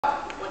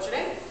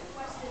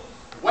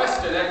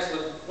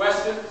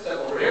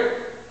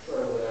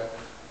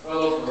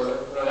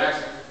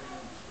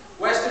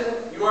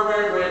are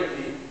very brave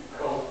indeed, I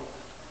hope,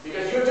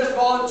 because you have just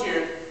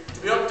volunteered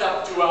to be hooked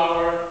up to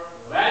our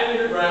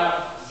lanyard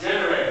Graaff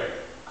generator.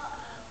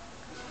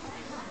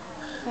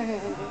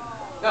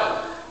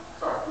 No,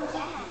 sorry,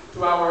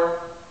 to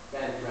our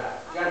lanyard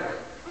Graaff generator.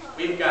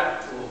 We've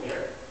got a tool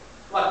here.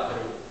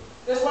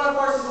 This one, of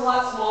course, is a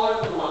lot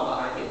smaller than the one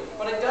behind me,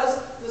 but it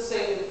does the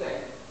same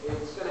thing.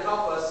 It's going to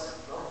help us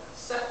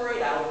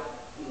separate out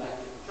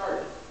electric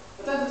charges.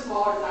 But since it's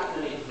smaller, it's not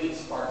going to make big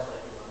sparks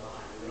like the one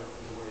behind me. We don't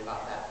need to worry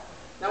about that.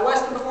 Now,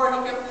 Weston, before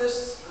I hook up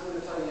this, I'm going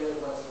to tell you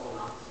what's going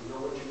on so you know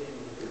what you're getting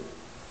to do.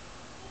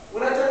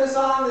 When I turn this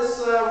on,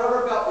 this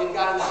rubber belt we've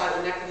got inside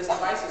the neck of this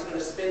device is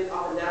going to spin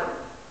up and down.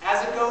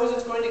 As it goes,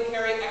 it's going to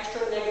carry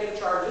extra negative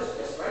charges.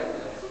 Yes, right?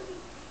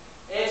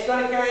 It's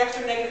going to carry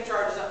extra negative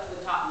charges up to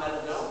the top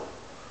metal dome.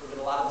 We get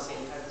a lot of the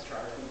same type of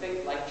charge. We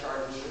think like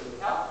charges should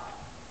repel.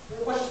 We're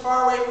going to push as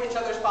far away from each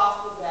other as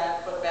possible,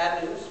 but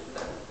bad news for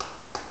them.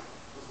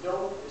 This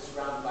dome is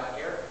surrounded by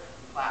air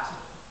and plastic,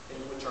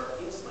 things which are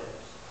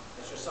insulators.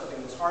 It's just something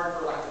that's hard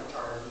for electric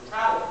charges to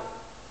travel through.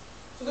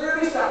 So they're going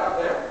to be stuck up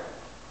there.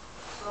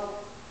 So,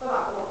 come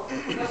on.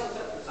 Let's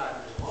set this aside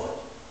for just a moment.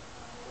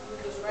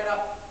 Move this right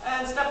up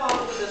and step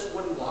onto this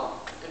wooden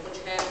block and put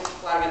your hands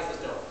flat against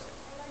this dome.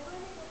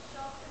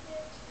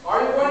 Are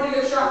you going to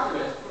get shocked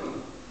from it?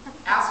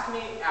 Ask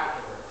me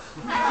afterwards.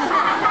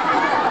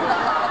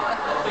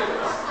 I'll think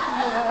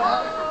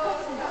about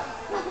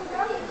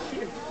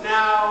it.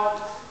 Now,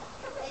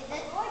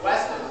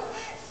 Weston.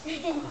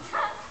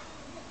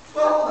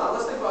 Well, hold on.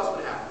 Let's think about what's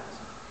going to happen.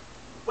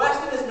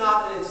 Weston is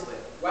not an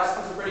insulator.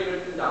 Weston's a pretty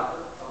good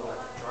conductor of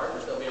electric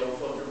charges. They'll be able to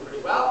flow through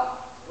pretty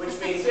well, which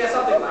means, yeah,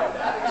 something like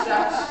that,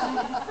 except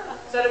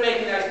instead of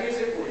making nice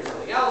music, we'll hear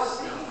something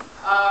else.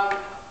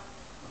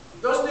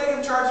 Those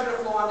negative charges are going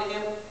to flow onto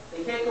him.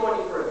 They can't go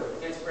any further.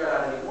 They can't spread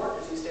out anymore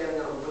because he's standing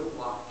on a wooden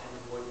block and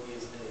the wood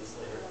is an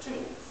insulator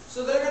too.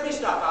 So they're going to be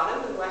stuck on him,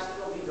 and Weston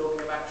will be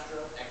building up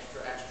extra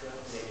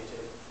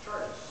negative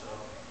charges. So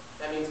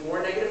that means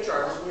more negative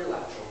charges in your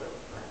left shoulder.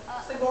 Right?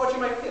 Let's think about what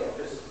you might feel.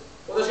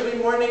 Well, there's going to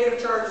be more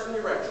negative charges in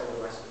your right shoulder.